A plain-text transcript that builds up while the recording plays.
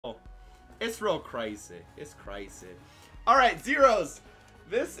It's real crazy. It's crazy. Alright, Zeros.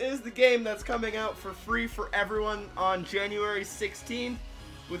 This is the game that's coming out for free for everyone on January 16th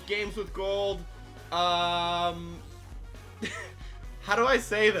with Games with Gold. How do I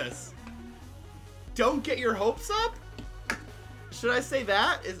say this? Don't get your hopes up? Should I say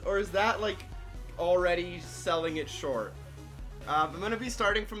that? Or is that like already selling it short? I'm going to be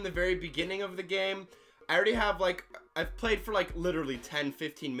starting from the very beginning of the game. I already have like, I've played for like literally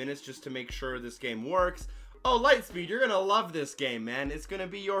 10-15 minutes just to make sure this game works. Oh, Lightspeed, you're gonna love this game, man. It's gonna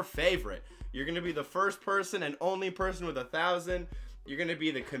be your favorite. You're gonna be the first person and only person with 1,000. You're gonna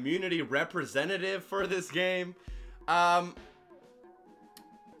be the community representative for this game. So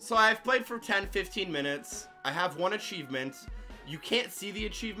I've played for 10-15 minutes. I have one achievement. You can't see the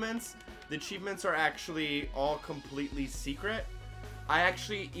achievements. The achievements are actually all completely secret. I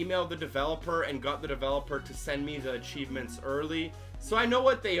actually emailed the developer and got the developer to send me the achievements early. So I know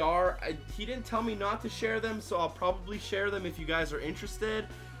what they are. He didn't tell me not to share them, so I'll probably share them if you guys are interested.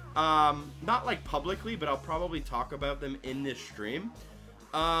 Not like publicly, but I'll probably talk about them in this stream.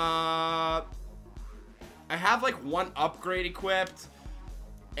 I have like one upgrade equipped,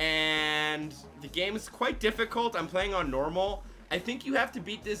 and the game is quite difficult. I'm playing on normal. I think you have to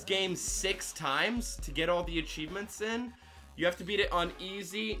beat this game 6 times to get all the achievements in. You have to beat it on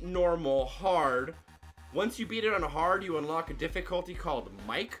easy, normal, hard. Once you beat it on hard, you unlock a difficulty called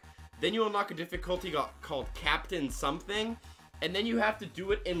Mike. Then you unlock a difficulty called Captain something. And then you have to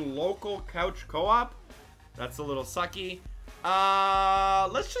do it in local couch co-op. That's a little sucky.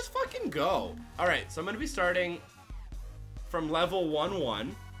 Let's just fucking go. Alright, so I'm going to be starting from level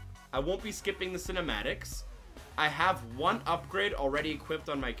 1-1. I won't be skipping the cinematics. I have one upgrade already equipped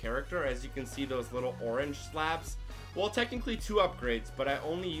on my character. As you can see, those little orange slabs. Well, technically 2 upgrades, but I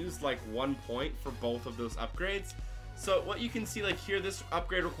only used like 1 point for both of those upgrades. So what you can see like here, this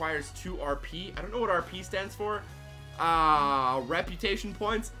upgrade requires 2 RP. I don't know what RP stands for. Reputation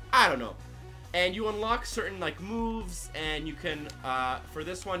points? I don't know. And you unlock certain like moves, and you can, for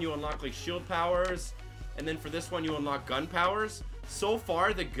this one you unlock like shield powers, and then for this one you unlock gun powers. So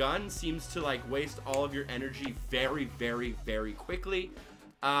far the gun seems to like waste all of your energy very, very, very quickly.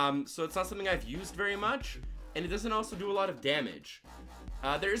 So it's not something I've used very much. And it doesn't also do a lot of damage.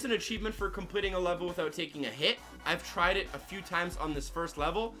 There is an achievement for completing a level without taking a hit. I've tried it a few times on this first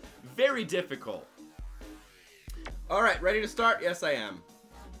level. Very difficult. Alright, ready to start? Yes, I am.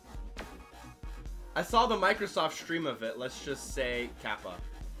 I saw the Microsoft stream of it. Let's just say Kappa.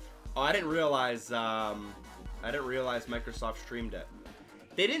 Oh, I didn't realize Microsoft streamed it.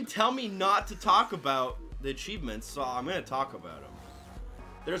 They didn't tell me not to talk about the achievements, so I'm going to talk about them.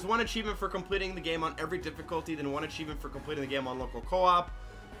 There's one achievement for completing the game on every difficulty, then one achievement for completing the game on local co-op.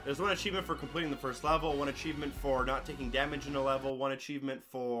 There's one achievement for completing the first level, one achievement for not taking damage in a level, one achievement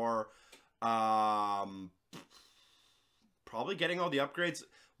for probably getting all the upgrades,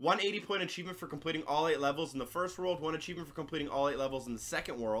 one 80-point achievement for completing all 8 levels in the first world, one achievement for completing all 8 levels in the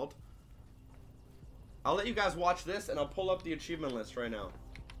second world. I'll let you guys watch this, and I'll pull up the achievement list right now.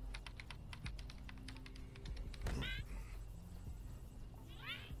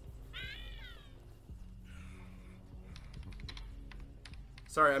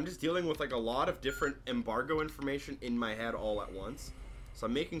 Sorry, I'm just dealing with like a lot of different embargo information in my head all at once. So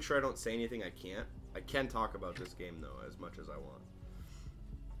I'm making sure I don't say anything I can't. I can talk about this game though as much as I want.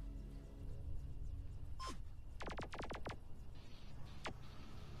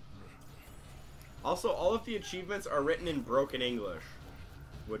 Also, all of the achievements are written in broken English,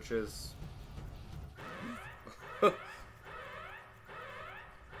 which is...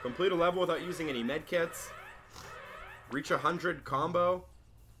 Complete a level without using any medkits. Reach 100 combo.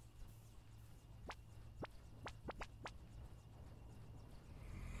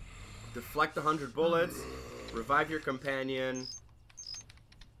 Deflect 100 bullets. Revive your companion.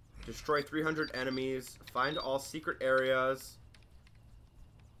 Destroy 300 enemies. Find all secret areas.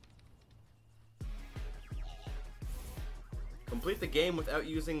 Complete the game without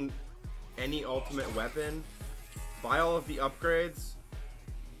using any ultimate weapon. Buy all of the upgrades.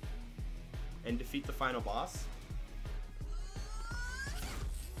 And defeat the final boss.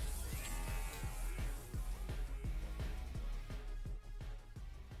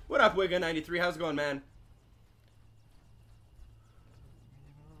 What up, Wigga93? How's it going, man?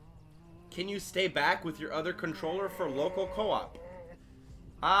 Can you stay back with your other controller for local co-op?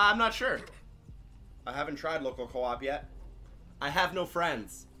 I'm not sure. I haven't tried local co-op yet. I have no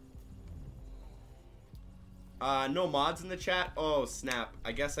friends. No mods in the chat? Oh, snap.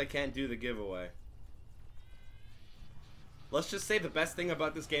 I guess I can't do the giveaway. Let's just say the best thing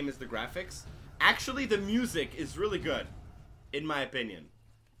about this game is the graphics. Actually, the music is really good, in my opinion.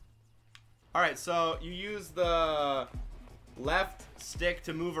 Alright, so you use the left stick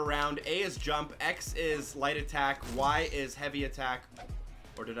to move around. A is jump, X is light attack, Y is heavy attack.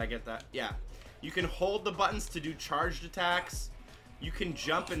 Or did I get that? Yeah. You can hold the buttons to do charged attacks. You can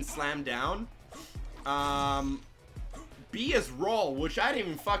jump and slam down. B is roll, which I didn't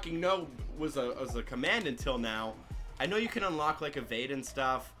even fucking know was a command until now. I know you can unlock like evade and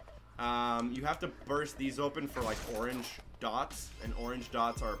stuff. You have to burst these open for like orange dots, and orange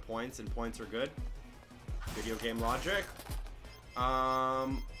dots are points, and points are good. Video game logic.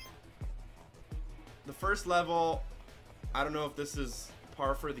 The first level, I don't know if this is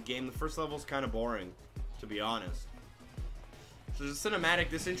par for the game. The first level is kind of boring, to be honest. So the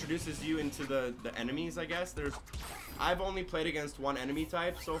cinematic, this introduces you into the enemies, I guess. I've only played against one enemy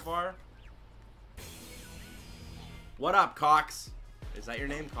type so far. What up, Cox? Is that your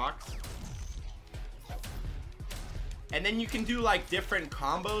name, Cox? And then you can do like different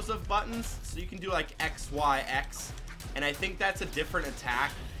combos of buttons. So you can do like X, Y, X. And I think that's a different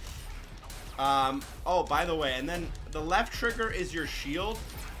attack. Oh, by the way, and then the left trigger is your shield.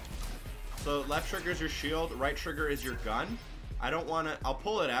 So left trigger is your shield, right trigger is your gun. I don't want to, I'll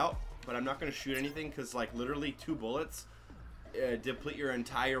pull it out, but I'm not going to shoot anything because like literally 2 bullets deplete your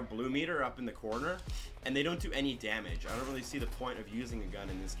entire blue meter up in the corner. And they don't do any damage. I don't really see the point of using a gun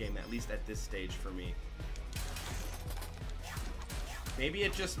in this game, at least at this stage for me. Maybe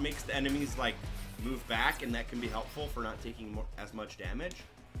it just makes the enemies like move back, and that can be helpful for not taking as much damage.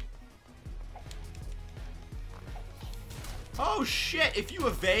 Oh shit, if you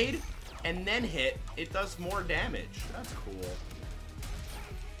evade and then hit, it does more damage. That's cool.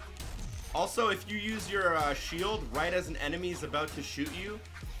 Also, if you use your shield right as an enemy is about to shoot you,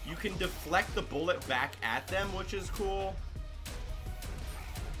 you can deflect the bullet back at them, which is cool.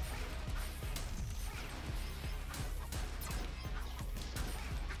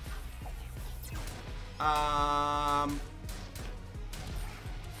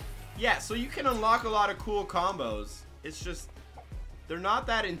 Yeah, so you can unlock a lot of cool combos. It's just, they're not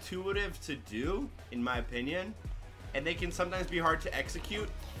that intuitive to do, in my opinion. And they can sometimes be hard to execute.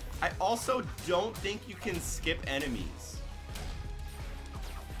 I also don't think you can skip enemies.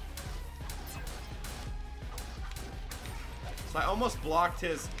 So I almost blocked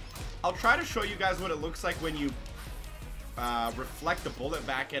his... I'll try to show you guys what it looks like when you reflect the bullet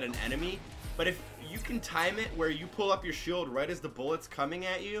back at an enemy. But if you can time it where you pull up your shield right as the bullet's coming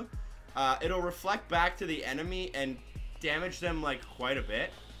at you, it'll reflect back to the enemy and damage them like quite a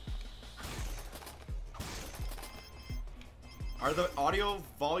bit. Are the audio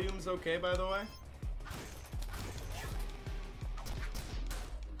volumes okay, by the way?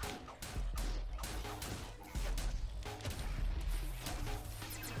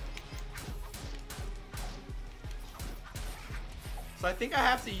 So I think I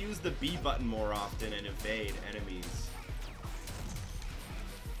have to use the B button more often and evade enemies.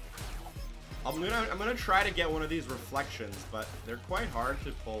 I'm gonna try to get one of these reflections, but they're quite hard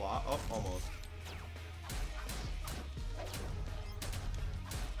to pull off. Oh, almost.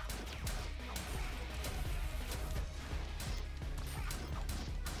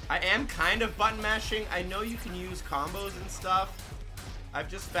 I am kind of button mashing. I know you can use combos and stuff. I've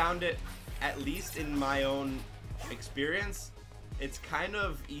just found it, at least in my own experience, it's kind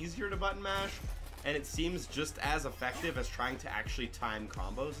of easier to button mash, and it seems just as effective as trying to actually time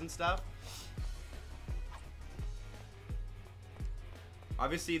combos and stuff.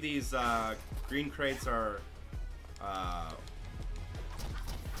 Obviously, these green crates are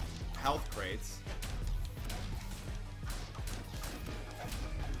health crates.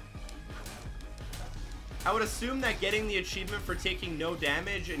 I would assume that getting the achievement for taking no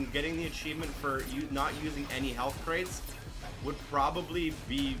damage and getting the achievement for not using any health crates would probably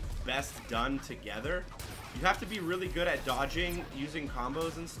be best done together. You have to be really good at dodging, using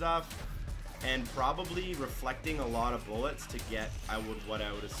combos and stuff, and probably reflecting a lot of bullets to get what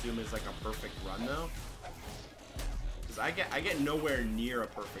I would assume is like a perfect run though. Because I get nowhere near a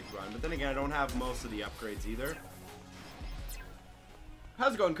perfect run, but then again I don't have most of the upgrades either.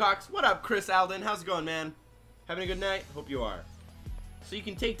 How's it going, Cox? What up, Chris Alden? How's it going, man? Having a good night? Hope you are. So you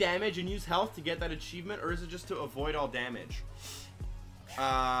can take damage and use health to get that achievement, or is it just to avoid all damage?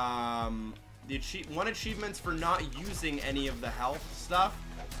 One achievement's for not using any of the health stuff,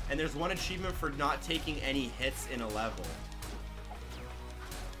 and there's one achievement for not taking any hits in a level.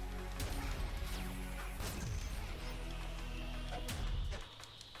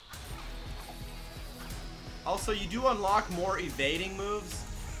 Also, you do unlock more evading moves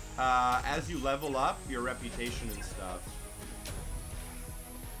as you level up your reputation and stuff.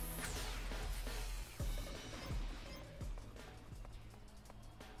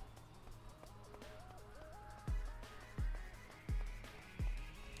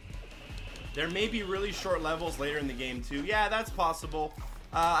 There may be really short levels later in the game too. Yeah, that's possible.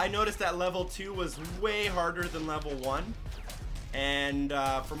 I noticed that level 2 was way harder than level 1. And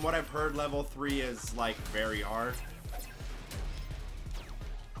from what I've heard, level 3 is like very hard.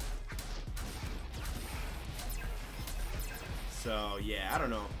 So yeah, I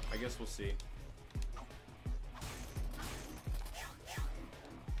don't know. I guess we'll see.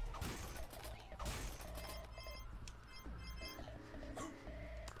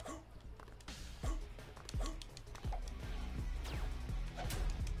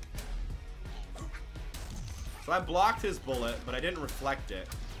 So I blocked his bullet, but I didn't reflect it.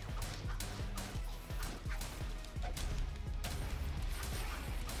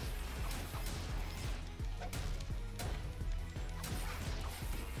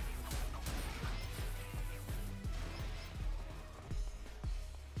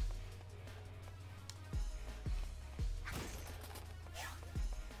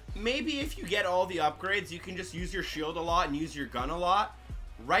 Maybe if you get all the upgrades, you can just use your shield a lot and use your gun a lot.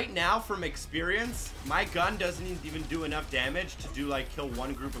 Right now, from experience, my gun doesn't even do enough damage to do, like, kill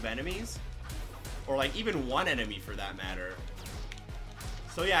one group of enemies. Or, like, even one enemy, for that matter.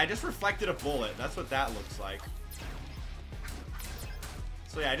 So, yeah, I just reflected a bullet. That's what that looks like.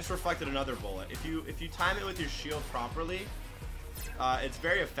 So, yeah, I just reflected another bullet. If you time it with your shield properly, it's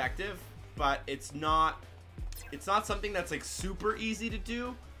very effective. But it's not something that's, like, super easy to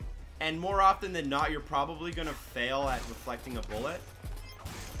do. And more often than not, you're probably going to fail at reflecting a bullet.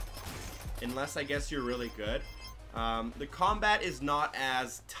 Unless, I guess, you're really good. The combat is not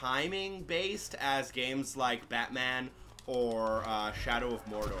as timing based as games like Batman or Shadow of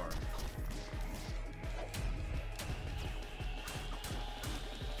Mordor.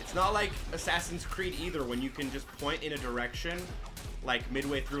 It's not like Assassin's Creed either, when you can just point in a direction, like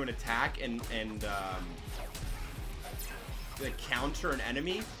midway through an attack, and counter an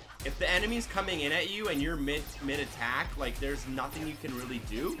enemy. If the enemy's coming in at you and you're mid attack, like there's nothing you can really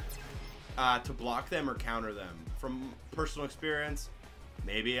do to block them or counter them. From personal experience,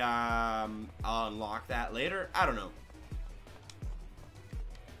 maybe I'll unlock that later. I don't know.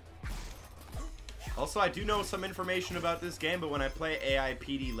 Also, I do know some information about this game, but when I play AI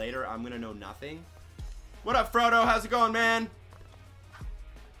PD later, I'm gonna know nothing. What up, Frodo? How's it going, man?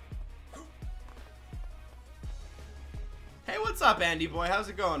 Hey, what's up, Andy boy? How's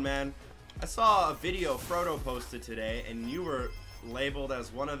it going, man? I saw a video Frodo posted today, and you were labeled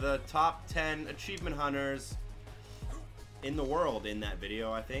as one of the top 10 achievement hunters in the world in that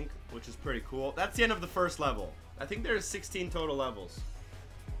video, I think, which is pretty cool. That's the end of the first level. I think there's 16 total levels.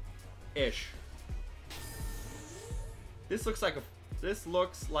 Ish. This looks like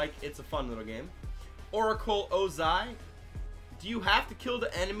it's a fun little game. Oracle Ozai. Do you have to kill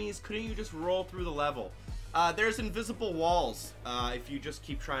the enemies? Couldn't you just roll through the level? There's invisible walls. If you just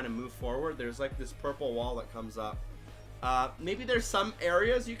keep trying to move forward, there's like this purple wall that comes up. Maybe there's some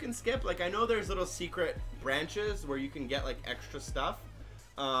areas you can skip. Like, I know there's little secret branches where you can get like extra stuff.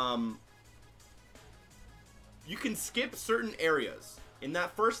 You can skip certain areas. In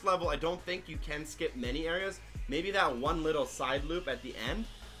that first level, I don't think you can skip many areas. Maybe that one little side loop at the end.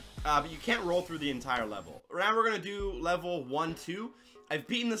 But you can't roll through the entire level. Now we're going to do level 1, 2. I've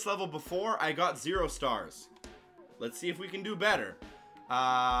beaten this level before. I got 0 stars. Let's see if we can do better.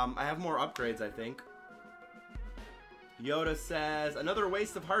 I have more upgrades, I think. Yoda says, another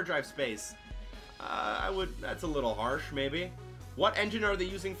waste of hard drive space. That's a little harsh, maybe. What engine are they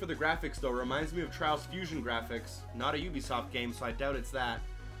using for the graphics, though? Reminds me of Trials Fusion graphics. Not a Ubisoft game, so I doubt it's that.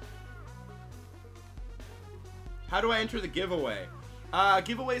 How do I enter the giveaway?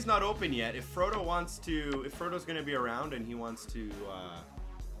 Giveaway's not open yet. If Frodo's gonna be around and he wants to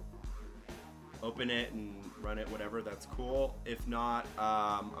open it and run it, whatever, that's cool. If not,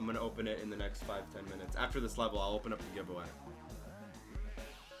 I'm gonna open it in the next 5-10 minutes. After this level, I'll open up the giveaway.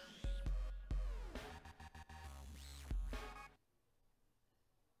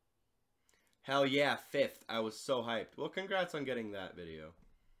 Hell yeah, 5th. I was so hyped. Well, congrats on getting that video.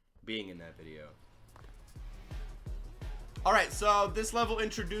 Being in that video. Alright, so this level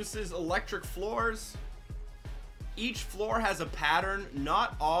introduces electric floors. Each floor has a pattern.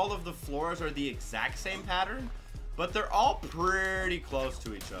 Not all of the floors are the exact same pattern, but they're all pretty close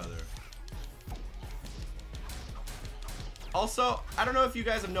to each other. Also, I don't know if you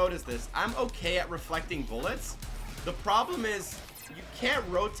guys have noticed this. I'm okay at reflecting bullets. The problem is you can't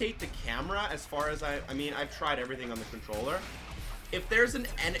rotate the camera as far as I mean, I've tried everything on the controller. If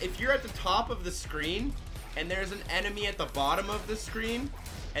you're at the top of the screen and there's an enemy at the bottom of the screen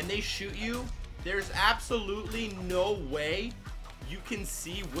and they shoot you, there's absolutely no way you can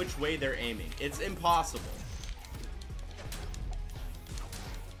see which way they're aiming. It's impossible.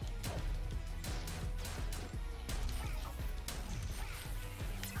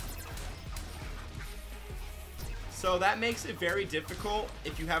 So that makes it very difficult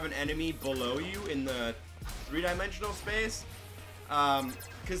if you have an enemy below you in the three-dimensional space.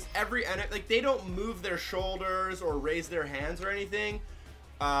 Because every enemy, like, they don't move their shoulders or raise their hands or anything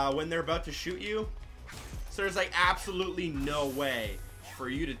when they're about to shoot you. So there's like absolutely no way for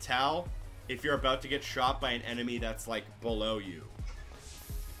you to tell if you're about to get shot by an enemy that's like below you.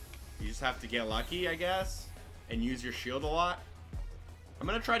 You just have to get lucky, I guess, and use your shield a lot. I'm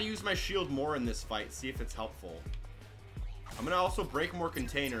gonna try to use my shield more in this fight, see if it's helpful. I'm gonna also break more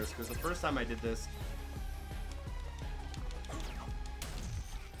containers, because the first time I did this,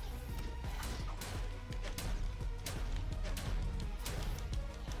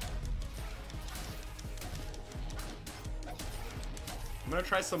 I'm gonna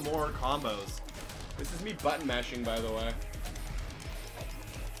try some more combos. This is me button mashing, by the way.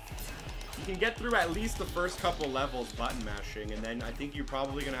 You can get through at least the first couple levels button mashing, and then I think you're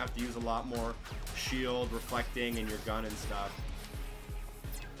probably gonna have to use a lot more shield, reflecting, and your gun and stuff.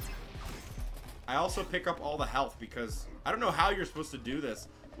 I also pick up all the health because I don't know how you're supposed to do this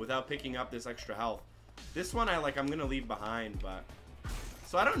without picking up this extra health. This one I'm gonna leave behind, but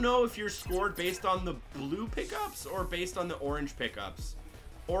so I don't know if you're scored based on the blue pickups or based on the orange pickups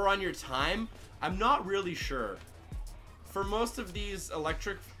or on your time. I'm not really sure. For most of these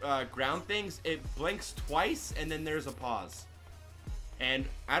electric ground things, it blinks twice and then there's a pause. And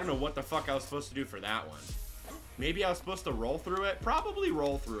I don't know what the fuck I was supposed to do for that one. Maybe I was supposed to roll through it? Probably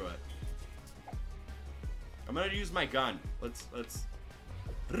roll through it. I'm gonna use my gun. Let's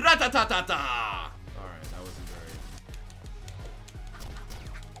Ra-ta-ta-ta-ta! Alright, that wasn't very...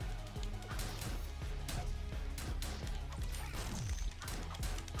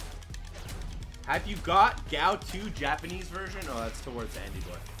 Have you got Gao 2 Japanese version? Oh, that's towards the Andy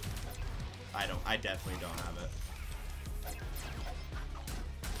boy. I definitely don't have it.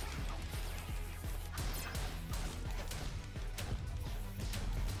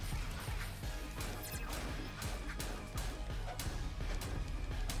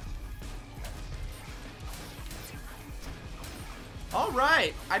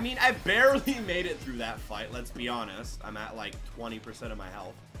 Alright, I mean, I barely made it through that fight, let's be honest. I'm at like 20% of my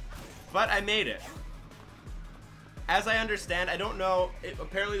health. But I made it. As I understand, I don't know,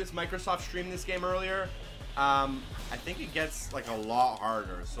 apparently this Microsoft streamed this game earlier. I think it gets like a lot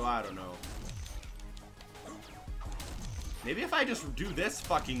harder, so I don't know. Maybe if I just do this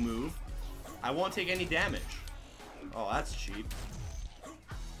fucking move, I won't take any damage. Oh, that's cheap.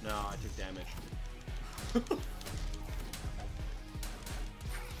 No, I took damage.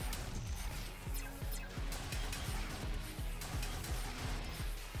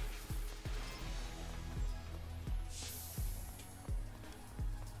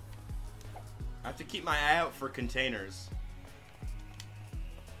 I have to keep my eye out for containers.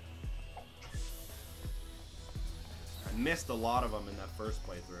 I missed a lot of them in that first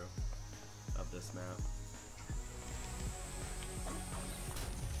playthrough of this map.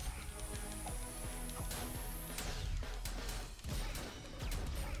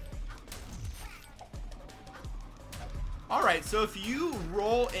 Alright, so if you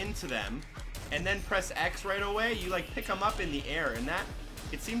roll into them and then press X right away, you like pick them up in the air, and that...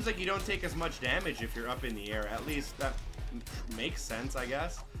 It seems like you don't take as much damage if you're up in the air. At least that makes sense, I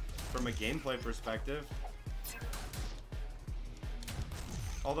guess, from a gameplay perspective.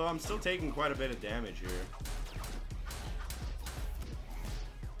 Although I'm still taking quite a bit of damage here.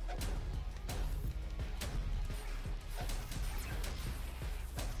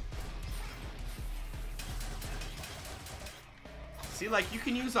 See, like, you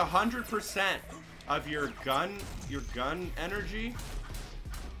can use 100% of your gun energy,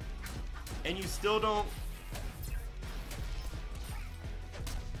 and you still don't...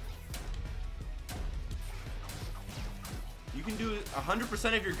 You can do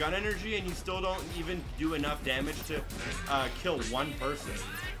 100% of your gun energy, and you still don't even do enough damage to kill one person.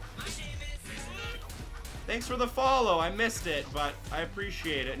 Thanks for the follow. I missed it, but I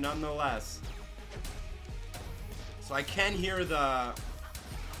appreciate it nonetheless. So I can hear the...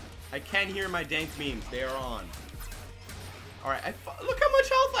 I can hear my dank memes. They are on. Alright, look how much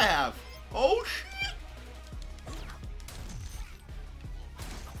health I have! Oh, shit!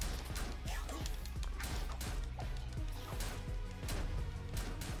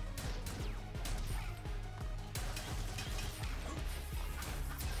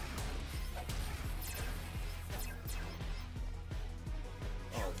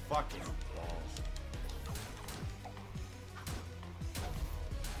 Oh, fucking balls.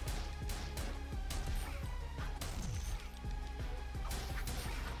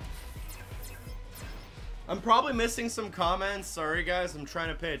 I'm probably missing some comments. Sorry, guys. I'm trying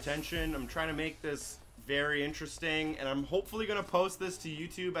to pay attention. I'm trying to make this very interesting, and I'm hopefully gonna post this to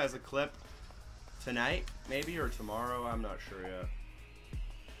YouTube as a clip tonight, maybe, or tomorrow. I'm not sure yet.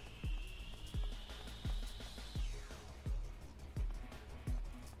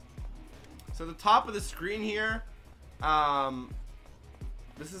 So the top of the screen here,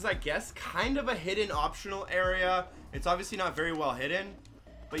 this is, I guess, kind of a hidden optional area. It's obviously not very well hidden,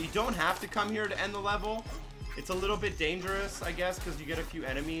 but you don't have to come here to end the level. It's a little bit dangerous, I guess, because you get a few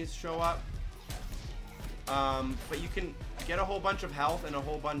enemies show up. But you can get a whole bunch of health and a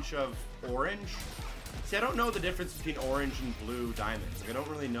whole bunch of orange. See, I don't know the difference between orange and blue diamonds. Like, I don't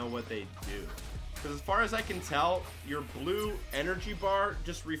really know what they do. Because as far as I can tell, your blue energy bar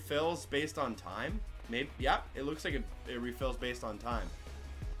just refills based on time. Maybe, yeah, it looks like it refills based on time.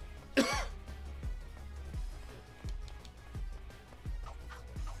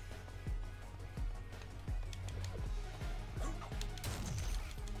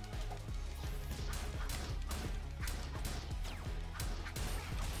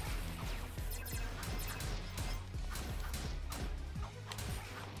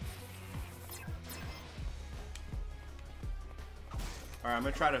 Alright, I'm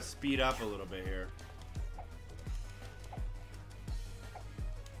gonna try to speed up a little bit here.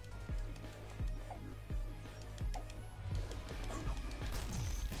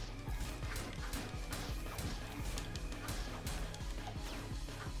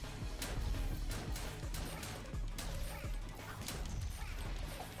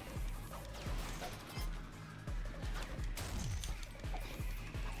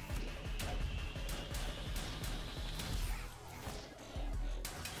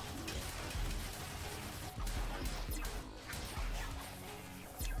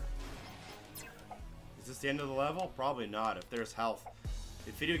 Is this the end of the level? Probably not, if there's health.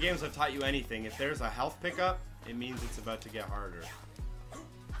 If video games have taught you anything, if there's a health pickup, it means it's about to get harder.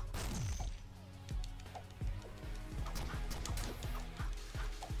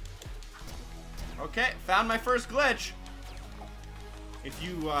 Okay, found my first glitch. If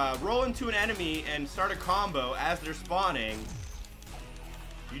you roll into an enemy and start a combo as they're spawning,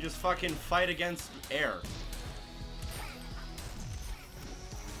 you just fucking fight against air.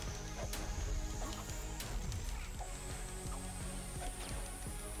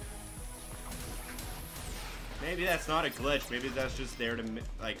 Maybe that's not a glitch. Maybe that's just there to,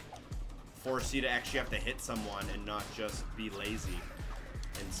 like, force you to actually have to hit someone and not just be lazy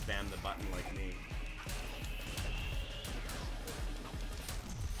and spam the button like me.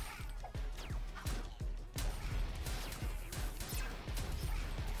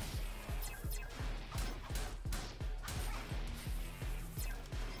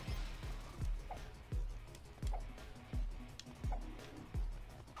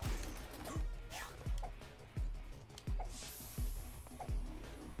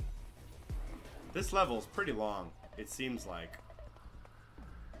 This level is pretty long, it seems like.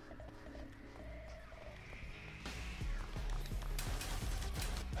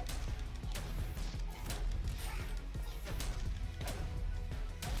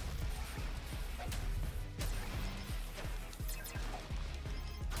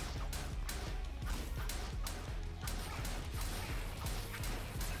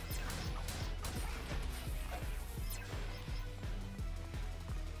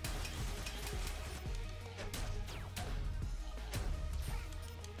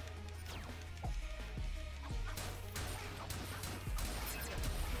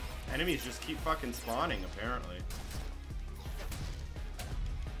 Enemies just keep fucking spawning, apparently.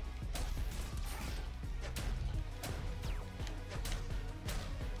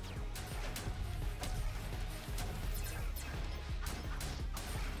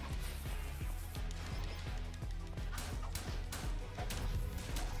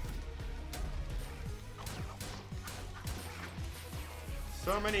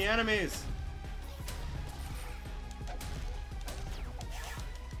 So many enemies!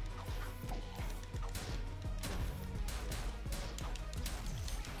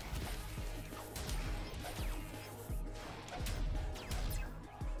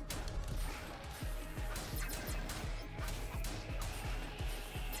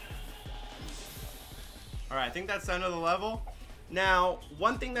 Alright, I think that's the end of the level. Now,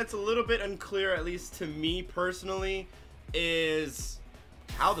 one thing that's a little bit unclear, at least to me personally, is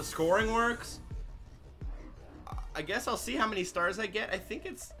how the scoring works. I guess I'll see how many stars I get. I think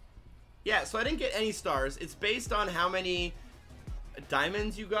it's... Yeah, so I didn't get any stars. It's based on how many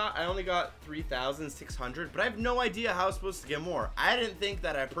diamonds you got. I only got 3,600, but I have no idea how I was supposed to get more. I didn't think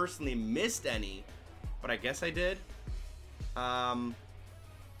that I personally missed any, but I guess I did.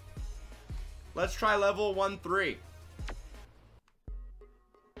 Let's try level 1-3.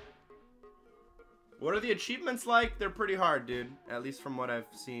 What are the achievements like? They're pretty hard, dude. At least from what I've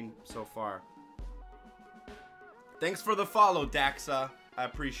seen so far. Thanks for the follow, Daxa. I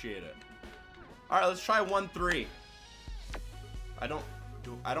appreciate it. Alright, let's try 1-3. I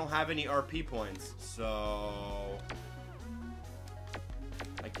don't have any RP points, so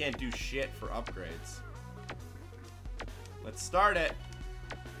I can't do shit for upgrades. Let's start it.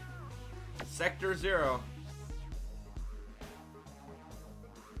 Sector 0.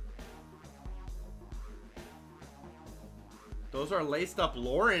 Those are laced up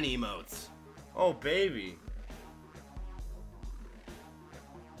Lauren emotes. Oh, baby.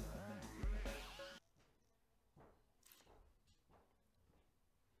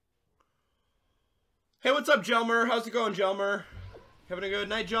 Hey, what's up, Jelmer? How's it going, Jelmer? Having a good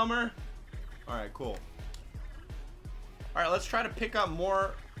night, Jelmer? Alright, cool. Alright, let's try to pick up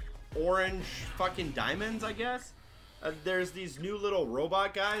more orange fucking diamonds, I guess. There's these new little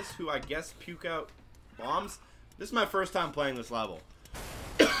robot guys who I guess puke out bombs. This is my first time playing this level.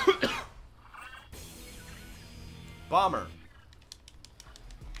 Bomber.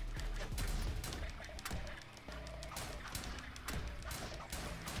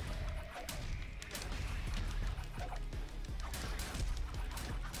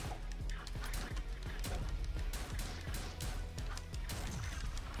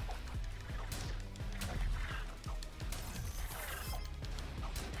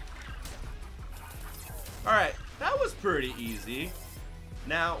 Alright, that was pretty easy.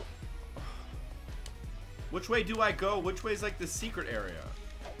 Now, which way do I go? Which way is like the secret area?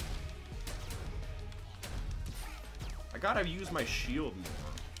 I gotta use my shield more.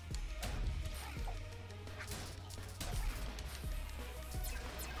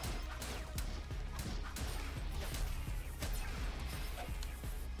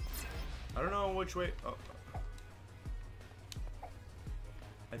 I don't know which way. Oh.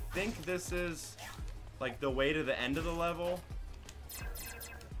 I think this is like the way to the end of the level.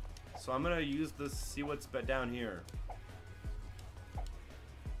 So I'm gonna use this, see what's down here.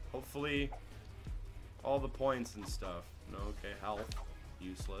 Hopefully all the points and stuff. No, okay, health,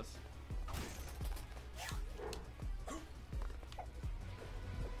 useless.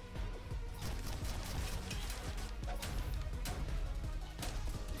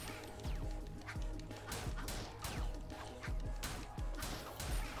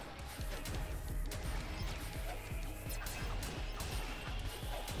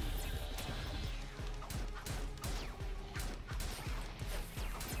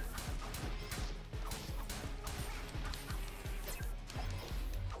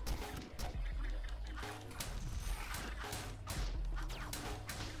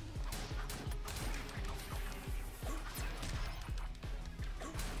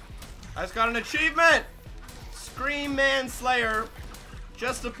 I just got an achievement! Scream Man Slayer.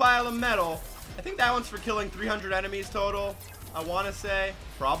 Just a pile of metal. I think that one's for killing 300 enemies total. I want to say.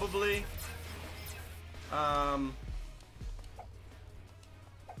 Probably. I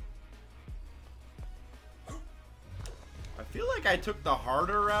feel like I took the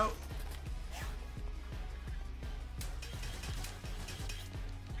harder route.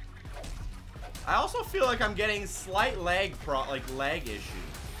 I also feel like I'm getting slight lag issues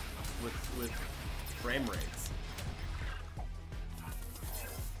with frame rates.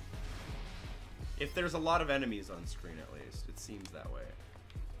 If there's a lot of enemies on screen, at least it seems that way.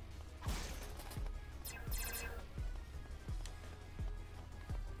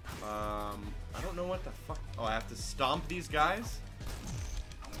 I don't know what the fuck. Oh, I have to stomp these guys?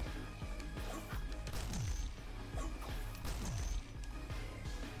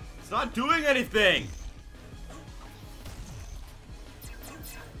 It's not doing anything!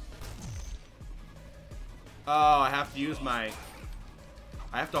 Oh, I have to use my...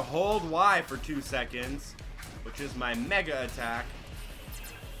 I have to hold Y for 2 seconds, which is my mega attack.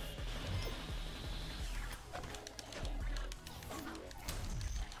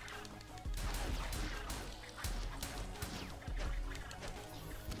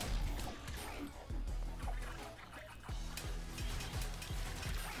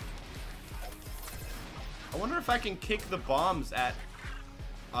 I wonder if I can kick the bombs at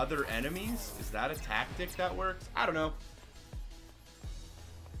other enemies? Is that a tactic that works? I don't know.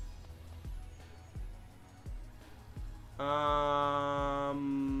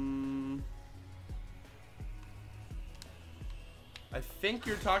 I think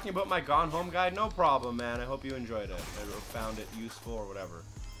you're talking about my Gone Home guide. No problem, man. I hope you enjoyed it or found it useful or whatever.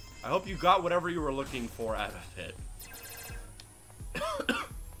 I hope you got whatever you were looking for out of it.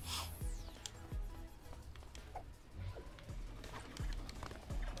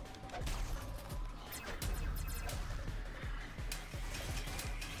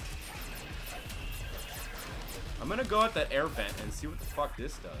 gonna go at that air vent and see what the fuck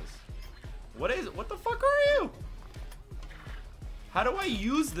this does. What the fuck are you? How do I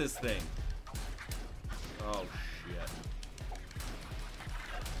use this thing? Oh shit.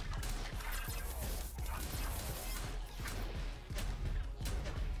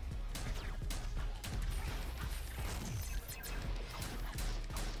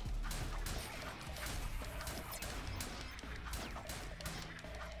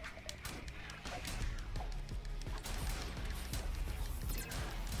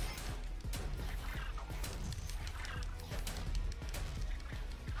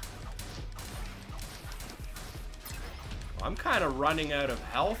 I'm kind of running out of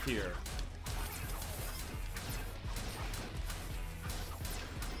health here.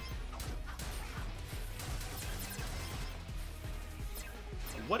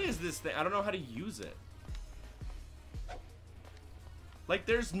 What is this thing? I don't know how to use it. Like,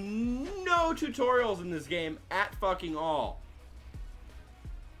 there's no tutorials in this game at fucking all.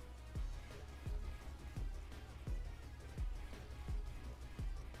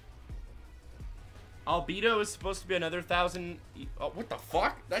 Albedo is supposed to be another 1,000. Oh, what the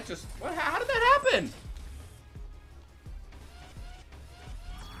fuck? That just. What? How did that happen?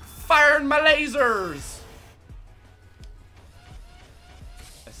 Firing my lasers!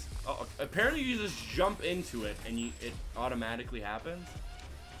 Oh, apparently you just jump into it and it automatically happens.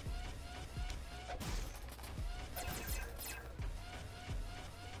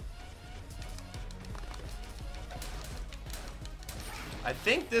 I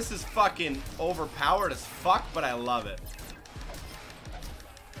think this is fucking overpowered as fuck, but I love it.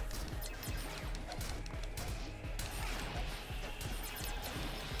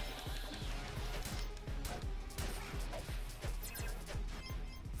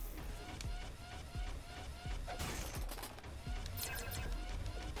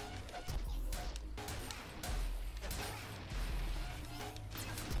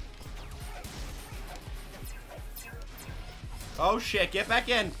 Oh shit, get back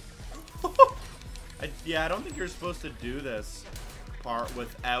in! Yeah, I don't think you're supposed to do this part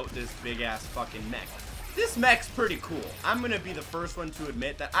without this big ass fucking mech. This mech's pretty cool. I'm gonna be the first one to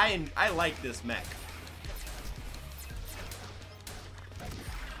admit that I like this mech.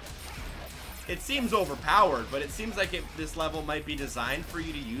 It seems overpowered, but it seems like this level might be designed for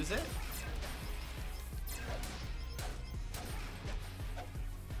you to use it.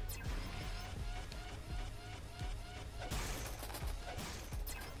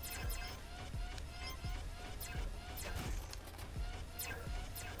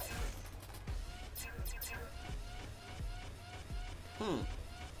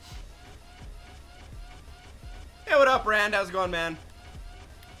 Hey, what up, Rand? How's it going, man?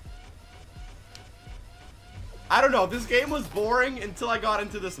 I don't know. This game was boring until I got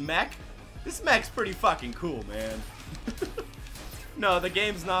into this mech. This mech's pretty fucking cool, man. No, the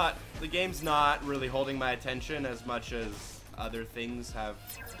game's not really holding my attention as much as other things have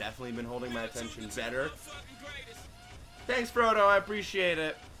definitely been holding my attention better. Thanks, Frodo. I appreciate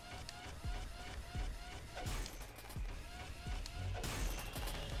it.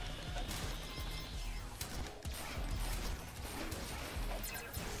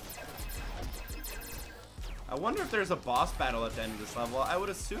 I wonder if there's a boss battle at the end of this level. I would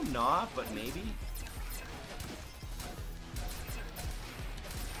assume not, but maybe.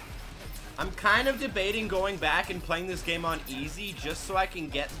 I'm kind of debating going back and playing this game on easy just so I can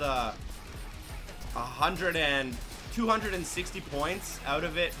get the 260 points out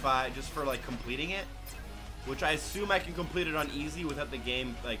of it just for like completing it, which I assume I can complete it on easy without the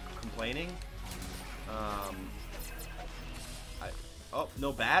game like complaining. Oh,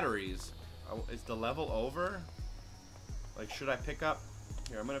 no batteries. Is the level over? Like, should I pick up?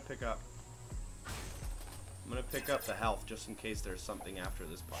 Here, I'm gonna pick up the health just in case there's something after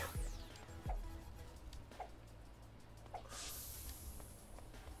this part.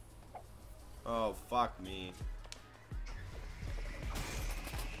 Oh, fuck me.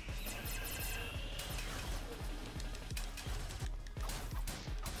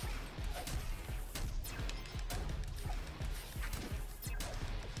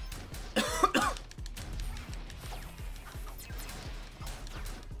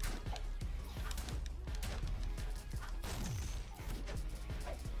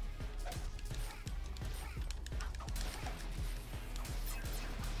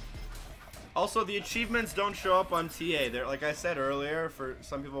 Also, the achievements don't show up on TA. They're, like I said earlier, for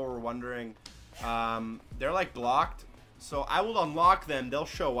some people were wondering, they're like blocked. So I will unlock them, they'll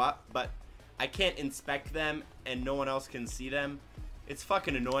show up, but I can't inspect them and no one else can see them. It's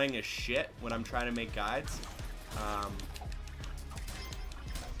fucking annoying as shit when I'm trying to make guides.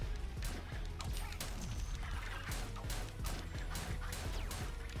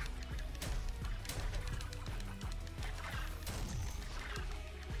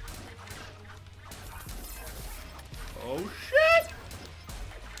 Oh shit!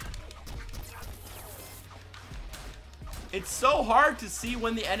 It's so hard to see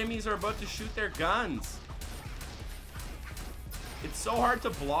when the enemies are about to shoot their guns. It's so hard to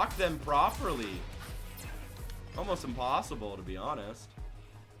block them properly. Almost impossible, to be honest.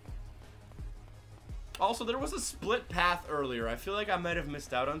 Also, there was a split path earlier. I feel like I might have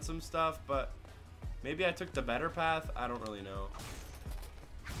missed out on some stuff, but maybe I took the better path. I don't really know.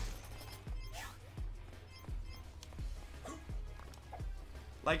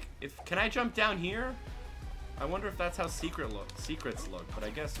 Like, can I jump down here? I wonder if that's how secrets look, but I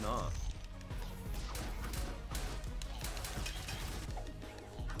guess not.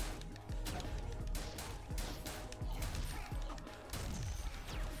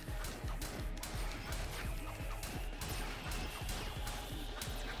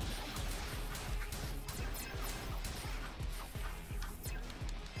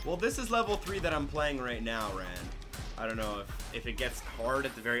 Well, this is level 3 that I'm playing right now, Rand. I don't know if it gets hard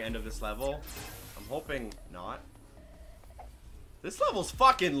at the very end of this level. I'm hoping not. This level's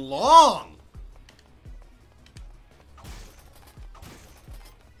fucking long!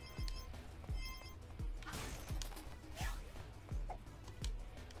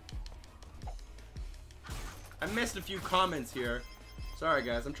 I missed a few comments here. Sorry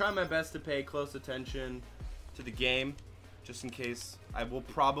guys, I'm trying my best to pay close attention to the game, just in case. I will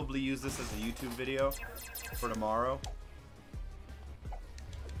probably use this as a YouTube video for tomorrow.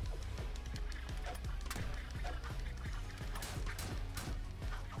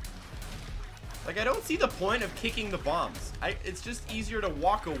 Like, I don't see the point of kicking the bombs. It's just easier to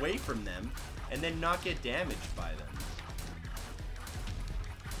walk away from them and then not get damaged by them.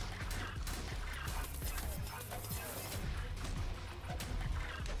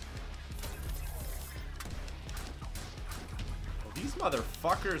 Well, these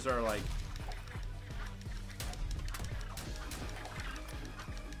motherfuckers are like...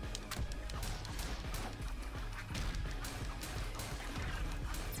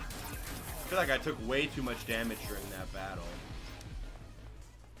 I feel like I took way too much damage during that battle.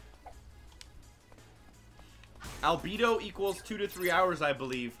 Albedo equals 2 to 3 hours, I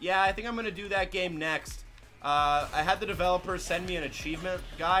believe. Yeah, I think I'm going to do that game next. I had the developer send me an achievement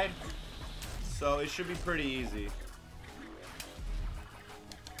guide, so it should be pretty easy.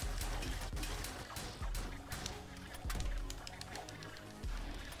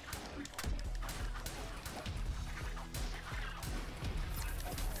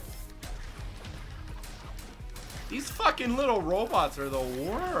 These fucking little robots are the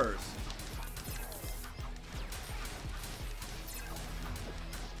worst.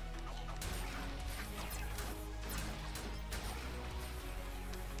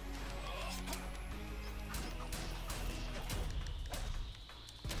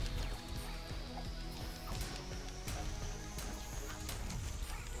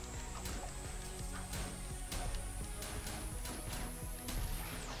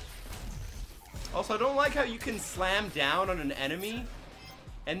 Also, I don't like how you can slam down on an enemy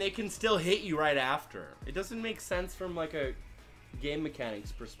and they can still hit you right after. It doesn't make sense from like a game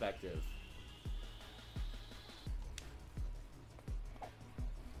mechanics perspective.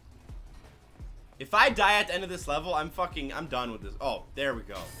 If I die at the end of this level, I'm done with this. Oh, there we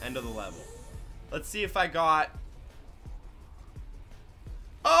go. End of the level. Let's see if I got...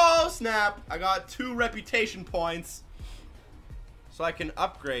 Oh, snap. I got 2 reputation points. So I can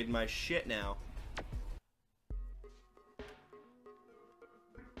upgrade my shit now.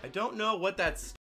 I don't know what that's